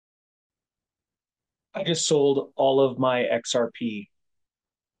I just sold all of my XRP.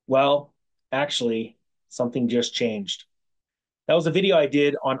 Well, actually, something just changed. That was a video I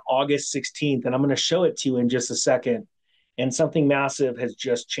did on August 16th, and I'm going to show it to you in just a second. And something massive has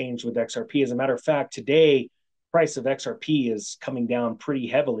just changed with XRP. As a matter of fact, today, price of XRP is coming down pretty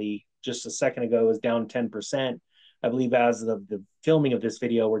heavily. Just a second ago, it was down 10%. I believe as of the filming of this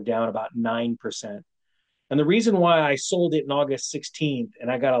video, we're down about 9%. And the reason why I sold it in August 16th, and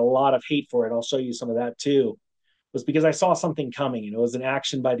I got a lot of hate for it, I'll show you some of that too, was because I saw something coming. It was an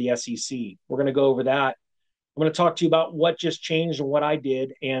action by the SEC. We're going to go over that. I'm going to talk to you about what just changed and what I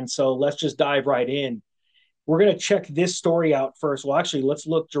did. And so let's just dive right in. We're going to check this story out first. Well, actually, let's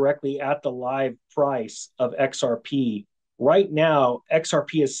look directly at the live price of XRP. Right now,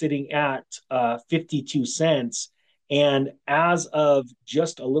 XRP is sitting at 52 cents. And as of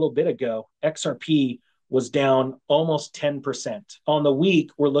just a little bit ago, XRP was down almost 10%. On the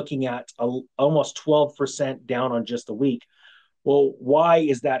week, we're looking at almost 12% down on just the week. Well, why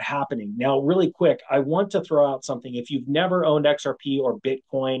is that happening? Now, really quick, I want to throw out something. If you've never owned XRP or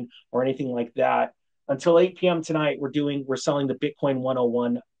Bitcoin or anything like that, until 8 p.m. tonight, we're selling the Bitcoin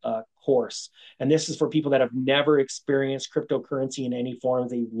 101 course. And this is for people that have never experienced cryptocurrency in any form.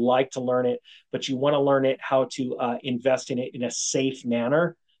 They like to learn it, but you want to learn it how to invest in it in a safe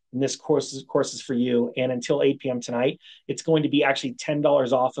manner. And this course is for you. And until 8 p.m. tonight, it's going to be actually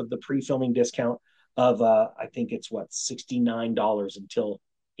 $10 off of the pre-filming discount of I think it's what $69 until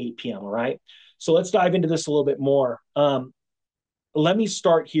 8 p.m. All right. So let's dive into this a little bit more. Let me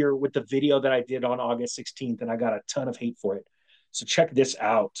start here with the video that I did on August 16th, and I got a ton of hate for it. So check this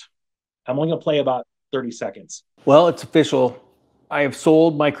out. I'm only gonna play about 30 seconds. Well, it's official. I have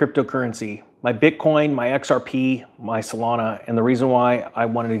sold my cryptocurrency, my Bitcoin, my XRP, my Solana. And the reason why I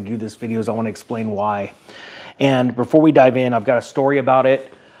wanted to do this video is I want to explain why. And before we dive in, I've got a story about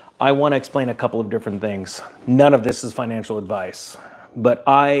it. I want to explain a couple of different things. None of this is financial advice, but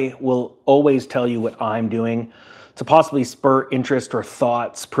I will always tell you what I'm doing to possibly spur interest or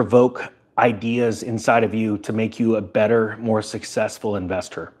thoughts, provoke ideas inside of you to make you a better, more successful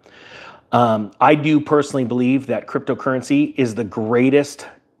investor. I do personally believe that cryptocurrency is the greatest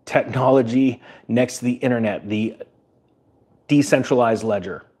technology next to the internet, the decentralized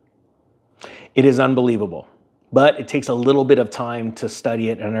ledger. It is unbelievable, but it takes a little bit of time to study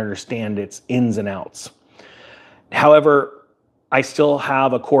it and understand its ins and outs. However, I still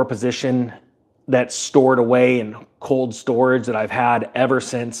have a core position that's stored away in cold storage that I've had ever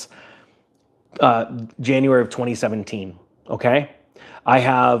since January of 2017, okay? I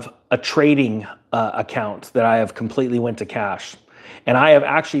have a trading account that I have completely went to cash. And I have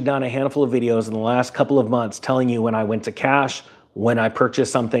actually done a handful of videos in the last couple of months telling you when I went to cash, when I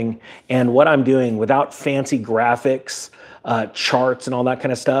purchased something, and what I'm doing without fancy graphics, charts, and all that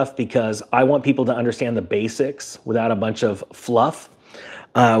kind of stuff, because I want people to understand the basics without a bunch of fluff,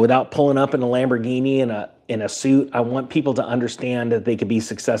 without pulling up in a Lamborghini in a suit. I want people to understand that they could be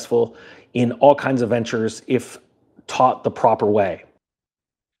successful in all kinds of ventures if taught the proper way.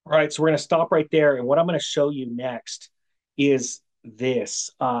 All right, so we're gonna stop right there. And what I'm gonna show you next is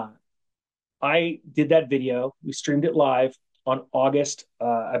this. I did that video. We streamed it live on August,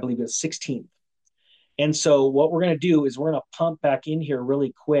 I believe it's 16th. And so what we're going to do is we're going to pump back in here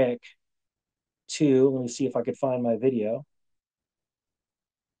really quick to, let me see if I could find my video.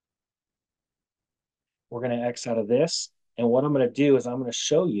 We're going to X out of this. And what I'm going to do is I'm going to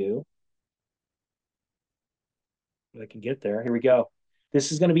show you, if I can get there. Here we go.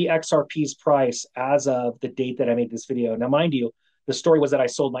 This is going to be XRP's price as of the date that I made this video. Now, mind you, the story was that I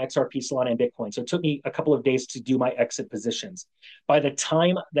sold my XRP, Solana, and Bitcoin. So it took me a couple of days to do my exit positions. By the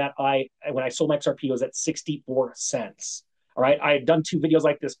time that when I sold my XRP, it was at 64 cents. All right. I had done two videos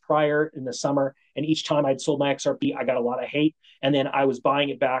like this prior in the summer. And each time I'd sold my XRP, I got a lot of hate. And then I was buying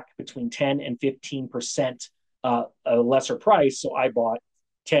it back between 10 and 15% a lesser price. So I bought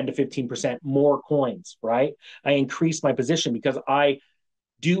 10 to 15% more coins, right? I increased my position because I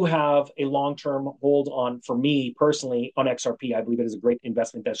do have a long-term hold on, for me personally, on XRP. I believe it is a great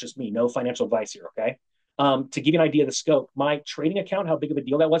investment. That's just me. No financial advice here, okay? To give you an idea of the scope, my trading account, how big of a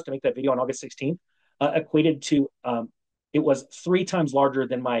deal that was to make that video on August 16th, equated to, it was 3 times larger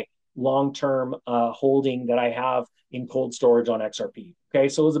than my long-term holding that I have in cold storage on XRP, okay?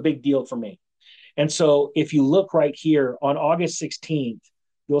 So it was a big deal for me. And so if you look right here on August 16th,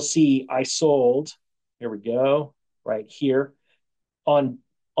 you'll see I sold, here we go, right here, on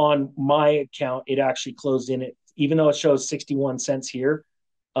my account, it actually closed in it, even though it shows 61 cents here.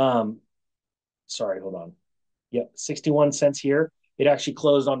 Sorry, hold on. Yep, 61 cents here. It actually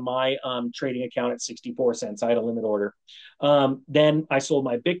closed on my trading account at 64 cents. I had a limit order. Then I sold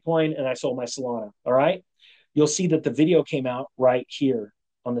my Bitcoin and I sold my Solana. All right. You'll see that the video came out right here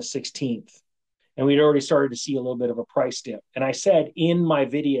on the 16th. And we'd already started to see a little bit of a price dip. And I said in my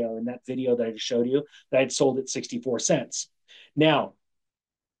video, in that video that I just showed you, that I'd sold at 64 cents. Now,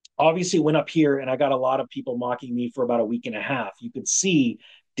 obviously went up here and I got a lot of people mocking me for about a week and a half. You could see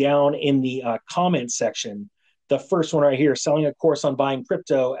down in the comment section, the first one right here, selling a course on buying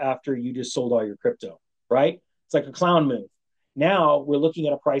crypto after you just sold all your crypto, right? It's like a clown move. Now we're looking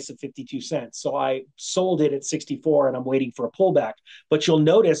at a price of 52 cents. So I sold it at 64 and I'm waiting for a pullback. But you'll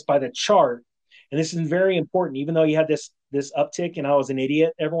notice by the chart, and this is very important, even though you had this uptick and I was an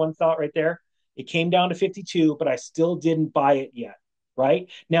idiot, everyone thought right there, it came down to 52, but I still didn't buy it yet, right?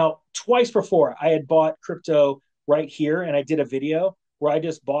 Now, twice before I had bought crypto right here and I did a video where I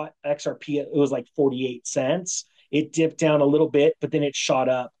just bought XRP. It was like 48 cents. It dipped down a little bit, but then it shot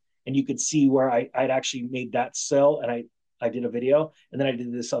up. And you could see where I'd actually made that sell and I did a video and then I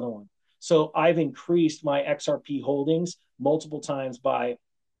did this other one. So I've increased my XRP holdings multiple times by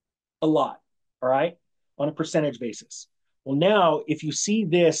a lot, all right, on a percentage basis. Well, now if you see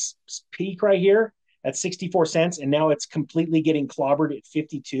this peak right here at 64 cents, and now it's completely getting clobbered at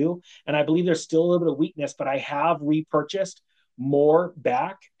 52, and I believe there's still a little bit of weakness, but I have repurchased more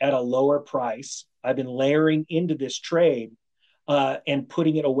back at a lower price. I've been layering into this trade and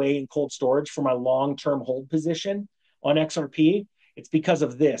putting it away in cold storage for my long-term hold position on XRP. It's because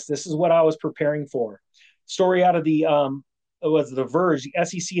of this. This is what I was preparing for. Story out of the it was The Verge. The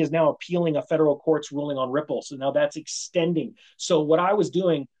SEC is now appealing a federal court's ruling on Ripple. So now that's extending. So what I was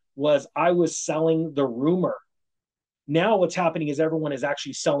doing was I was selling the rumor. Now what's happening is everyone is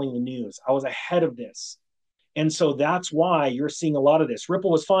actually selling the news. I was ahead of this. And so that's why you're seeing a lot of this. Ripple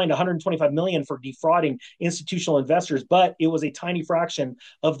was fined 125 million for defrauding institutional investors, but it was a tiny fraction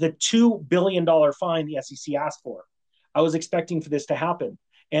of the $2 billion fine the SEC asked for. I was expecting for this to happen.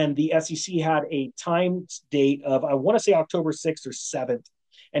 And the SEC had a time date of, I want to say October 6th or 7th,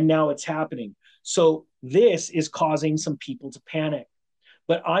 and now it's happening. So this is causing some people to panic.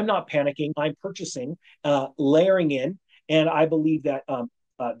 But I'm not panicking. I'm purchasing, layering in, and I believe that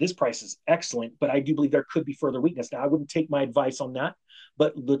this price is excellent, but I do believe there could be further weakness. Now, I wouldn't take my advice on that,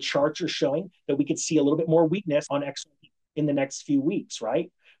 but the charts are showing that we could see a little bit more weakness on XRP in the next few weeks,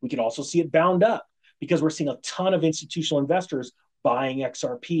 right? We could also see it bound up because we're seeing a ton of institutional investors buying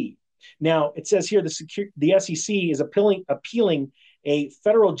XRP. Now, it says here the SEC is appealing a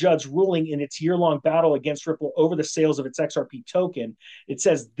federal judge ruling in its year-long battle against Ripple over the sales of its XRP token. It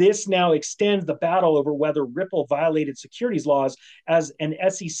says this now extends the battle over whether Ripple violated securities laws, as an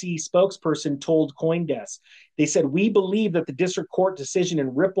SEC spokesperson told CoinDesk. They said, we believe that the district court decision in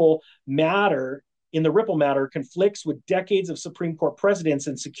the Ripple matter conflicts with decades of Supreme Court precedents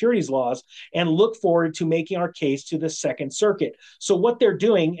and securities laws, and look forward to making our case to the Second Circuit. So what they're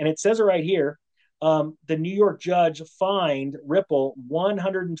doing, and it says it right here, the New York judge fined Ripple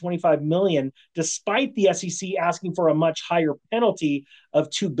 125 million, despite the SEC asking for a much higher penalty of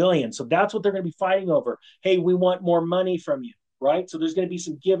 2 billion. So that's what they're going to be fighting over. Hey, we want more money from you, right? So there's going to be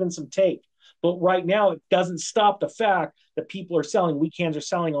some give and some take. But right now, it doesn't stop the fact that people are selling, weekends are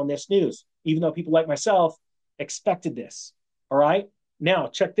selling on this news, even though people like myself expected this. All right. Now,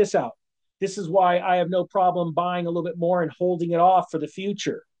 check this out. This is why I have no problem buying a little bit more and holding it off for the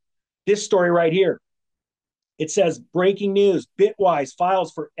future. This story right here. It says breaking news, Bitwise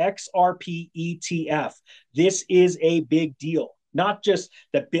files for XRP ETF. This is a big deal. Not just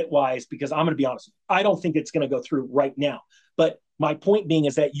that Bitwise, because I'm going to be honest, I don't think it's going to go through right now. But my point being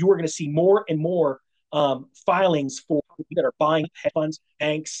is that you are going to see more and more filings for that are buying hedge funds,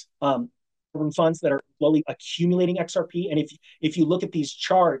 banks, funds that are slowly accumulating XRP. And if you look at these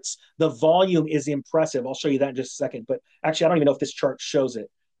charts, the volume is impressive. I'll show you that in just a second. But actually, I don't even know if this chart shows it.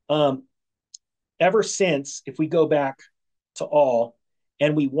 Ever since, if we go back to all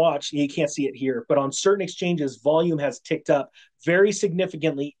and we watch, you can't see it here, but on certain exchanges, volume has ticked up very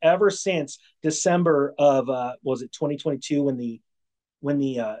significantly ever since December of, was it 2022 when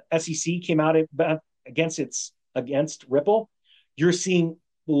the SEC came out against Ripple. You're seeing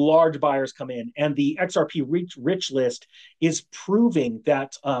large buyers come in, and the XRP rich list is proving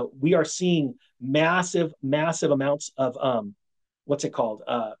that we are seeing massive amounts of what's it called?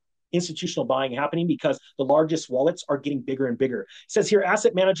 Institutional buying happening because the largest wallets are getting bigger and bigger. It says here,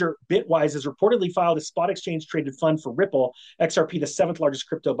 asset manager Bitwise has reportedly filed a spot exchange traded fund for Ripple, XRP, the seventh largest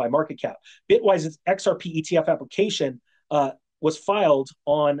crypto by market cap. Bitwise's XRP ETF application was filed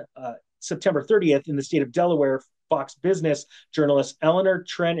on September 30th in the state of Delaware. Fox Business journalist Eleanor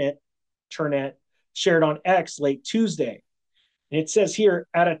Turnett shared on X late Tuesday. And it says here,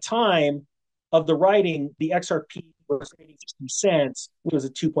 at a time of the writing, the XRP was trading 60 cents, which was a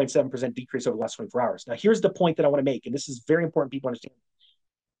 2.7% decrease over the last 24 hours. Now, here's the point that I want to make, and this is very important people understand.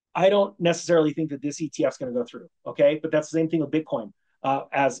 I don't necessarily think that this ETF is going to go through, okay? But that's the same thing with Bitcoin.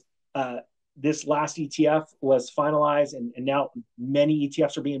 As this last ETF was finalized, and now many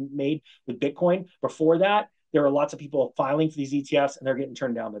ETFs are being made with Bitcoin. Before that, there were lots of people filing for these ETFs, and they're getting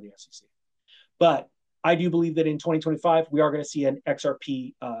turned down by the SEC. But I do believe that in 2025, we are going to see an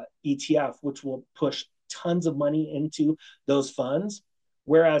XRP ETF, which will push tons of money into those funds,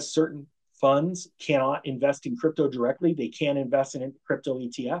 whereas certain funds cannot invest in crypto directly. They can invest in a crypto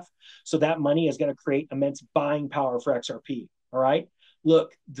ETF. So that money is going to create immense buying power for XRP. All right.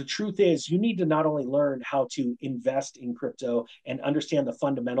 Look, the truth is you need to not only learn how to invest in crypto and understand the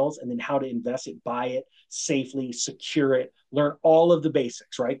fundamentals and then how to invest it, buy it safely, secure it, learn all of the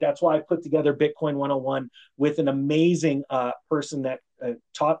basics, right? That's why I put together Bitcoin 101 with an amazing person that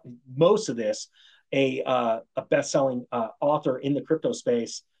taught most of this, a best-selling author in the crypto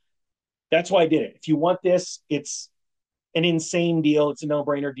space. That's why I did it. If you want this, it's an insane deal. It's a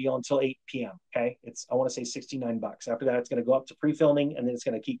no-brainer deal until 8 p.m. Okay. It's, I want to say $69. After that, it's going to go up to pre-filming and then it's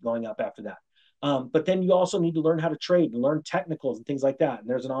going to keep going up after that. But then you also need to learn how to trade and learn technicals and things like that. And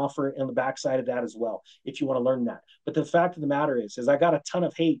there's an offer on the backside of that as well, if you want to learn that. But the fact of the matter is I got a ton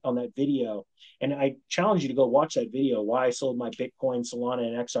of hate on that video. And I challenge you to go watch that video, why I sold my Bitcoin, Solana,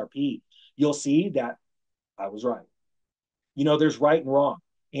 and XRP. You'll see that I was right. You know, there's right and wrong.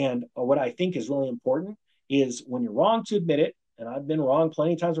 And what I think is really important is when you're wrong to admit it, and I've been wrong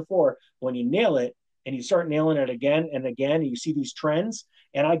plenty of times before, when you nail it and you start nailing it again and again, and you see these trends.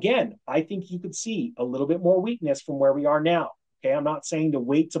 And again, I think you could see a little bit more weakness from where we are now. Okay. I'm not saying to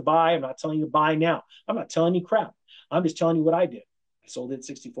wait to buy. I'm not telling you to buy now. I'm not telling you crap. I'm just telling you what I did. I sold it at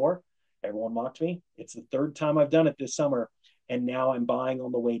 64. Everyone mocked me. It's the third time I've done it this summer. And now I'm buying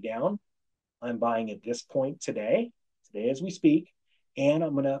on the way down. I'm buying at this point today as we speak. And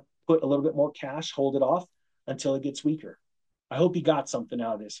I'm going to put a little bit more cash, hold it off until it gets weaker. I hope you got something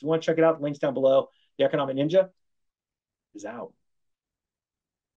out of this. If you want to check it out, the link's down below. The Economic Ninja is out.